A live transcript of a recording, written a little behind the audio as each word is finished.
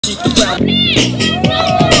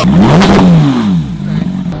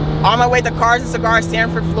On my way to Cars and Cigars,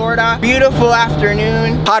 Sanford, Florida. Beautiful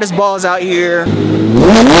afternoon. Hot as balls out here.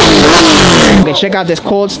 Okay, check out this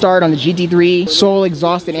cold start on the GT3. Soul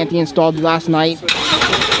exhaust that Anthony installed last night.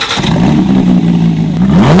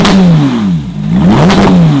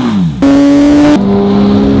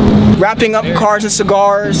 Wrapping up Cars and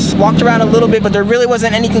Cigars. Walked around a little bit, but there really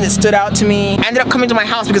wasn't anything that stood out to me. I ended up coming to my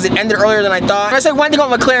house because it ended earlier than I thought. I said one thing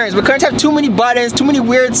about McLarens. McLarens have too many buttons, too many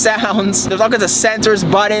weird sounds. There's all kinds of sensors,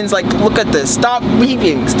 buttons. Like, look at this. Stop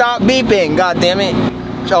beeping. Stop beeping. God damn it.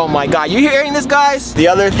 Oh my god, you hearing this, guys? The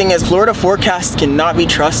other thing is Florida forecasts cannot be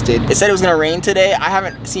trusted. It said it was gonna rain today. I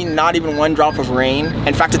haven't seen not even one drop of rain.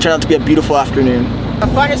 In fact, it turned out to be a beautiful afternoon. The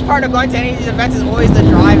funnest part of going to any of these events is always the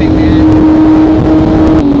driving, man.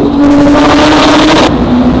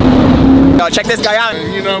 Yo, check this guy out.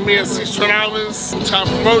 You know me and Six Travels, Top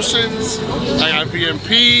Promotions. I got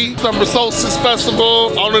VMP, Summer Solstice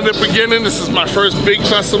Festival. All in the beginning, this is my first big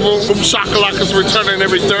festival. Boom Shakalaka's returning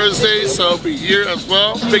every Thursday, so I'll be here as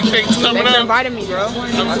well. Big things coming up. Thanks for inviting me, bro.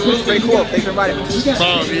 That's pretty cool. Thanks for inviting me.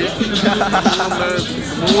 Oh, yeah.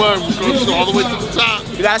 We're going all the way to the top.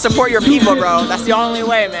 You gotta support your people, bro. That's the only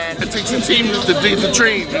way, man. It takes a team to do the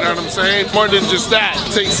dream, you know what I'm saying? More than just that.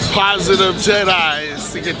 It takes positive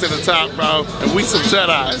Jedis to get to the top, bro. And we some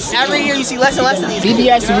Jedis. Every year you see less and less of these.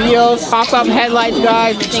 BBS wheels, pop-up headlights,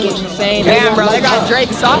 guys. This thing is insane. Damn, bro, they got Drake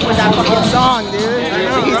soft with that fucking song, dude.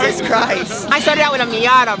 Jesus Christ. I started out with a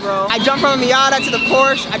Miata, bro. I jumped from a Miata to the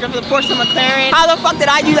Porsche. I jumped from the Porsche to McLaren. How the fuck did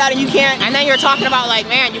I do that and you can't? And then you're talking about like,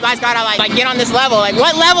 man, you guys gotta like get on this level. Like,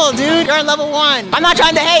 what level, dude? You're on level 1. I'm not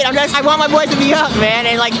trying to hate. I want my boys to be up, man.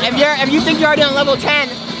 And like, if you think you're already on level 10,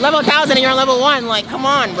 level 1000 and you're on level 1, like, come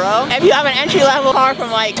on, bro. If you have an entry-level car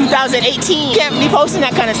from like 2018, you can't be posting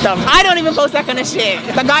that kind of stuff. I don't even post that kind of shit.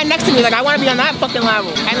 The guy next to me, like, I want to be on that fucking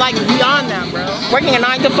level and like beyond that, bro. Working a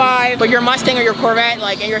 9 to 5 for your Mustang or your Corvette,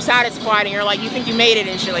 like, and you're satisfied and you're like, you think you made it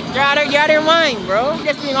and shit. Like, you're out of your mind, bro.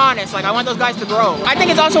 Just being honest, like, I want those guys to grow. I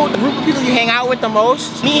think it's also the group of people you hang out with the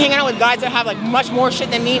most. Me hanging out with guys that have like much more shit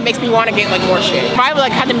than me makes me want to get like more shit. If I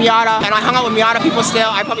like had the Miata and I hung out with Miata people still,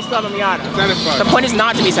 I'd probably still have a Miata. Satisfied. The point is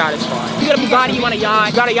not to be satisfied. You got a Bugatti, you want a yacht.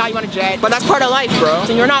 You got a yacht, you want a jet. But that's part of life, bro.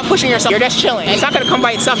 So you're not pushing yourself. You're just chilling. It's not gonna come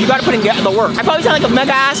by itself. You gotta put in the work. I probably sound like a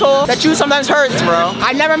mega asshole. That truth sometimes hurts, bro.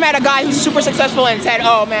 I've never met a guy who's super successful and said,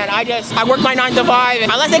 oh man, I worked my 9 to 5.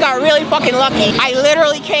 And unless they got really fucking lucky. I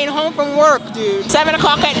literally came home from work, dude. 7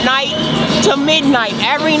 o'clock at night to midnight,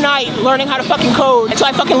 every night, learning how to fucking code. Until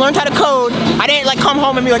I fucking learned how to code, I didn't like come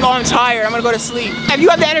home and be like, oh, I'm tired, I'm gonna go to sleep. If you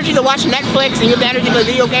have the energy to watch Netflix and you have the energy to play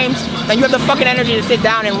video games, then you have the fucking energy to sit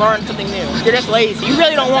down and learn something new. You're just lazy. You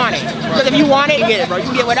really don't want it. Because if you want it, you get it, bro. You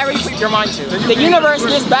can get whatever you put your mind to. The universe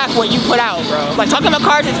gives back what you put out, bro. Like, talking about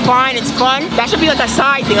cars is fine, it's fun. That should be like a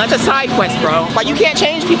side thing. That's a side quest, bro. But you can't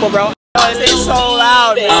change people, bro. Oh, this thing's so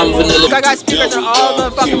loud, man. I got speakers on all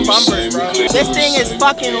the fucking bumpers, bro. This thing is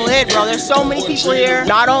fucking lit, bro. There's so many people here.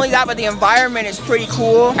 Not only that, but the environment is pretty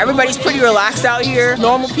cool. Everybody's pretty relaxed out here.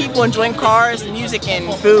 Normal people enjoying cars, music,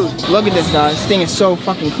 and food. Look at this, guys. This thing is so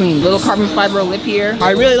fucking clean. Little carbon fiber lip here.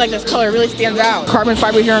 I really like this color. It really stands out. Carbon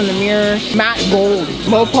fiber here on the mirrors. Matte gold.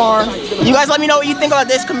 Mopar. You guys let me know what you think about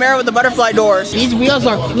this Camaro with the butterfly doors. These wheels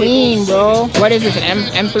are clean, bro. What is this, an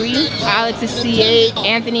M3? Alex's C8.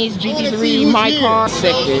 Anthony's GT3, my car.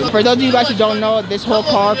 Sick, dude. For those of you guys who don't know, this whole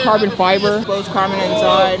car, carbon fiber, exposed carbon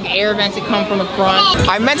inside, air vents that come from the front.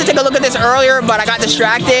 I meant to take a look at this earlier, but I got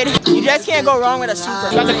distracted. You just can't go wrong with a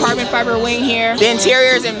Super. Got the carbon fiber wing here. The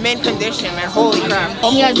interior is in mint condition, man. Holy crap.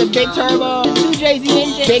 He has the big turbo, 2JZ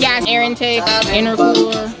engine, big ass air intake,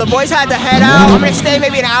 intercooler. The boys had to head out. I'm gonna stay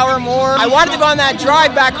maybe an hour more. I wanted to go on that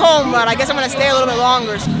drive back home, but I guess I'm gonna stay a little bit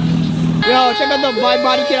longer. Yo, check out the wide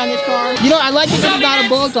body kit on this car. You know, I like this is not a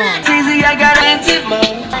bolt-on.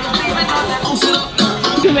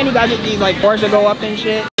 Too many guys with these like doors that go up and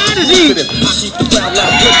shit. Okay,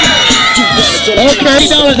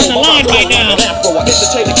 $3 on the line right now.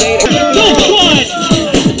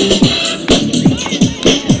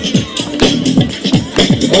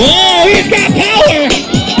 Oh, he's got power!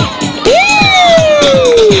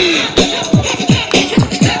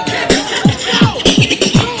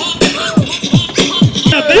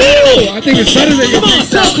 I think it's better than your big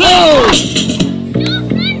stuff.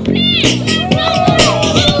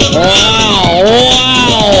 Wow, wow.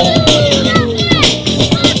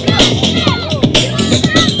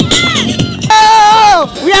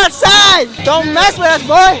 Oh, we outside. Don't mess with us,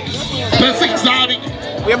 boy. That's exotic.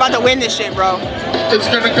 We're about to win this shit, bro. It's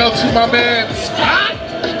gonna go to my man Scott.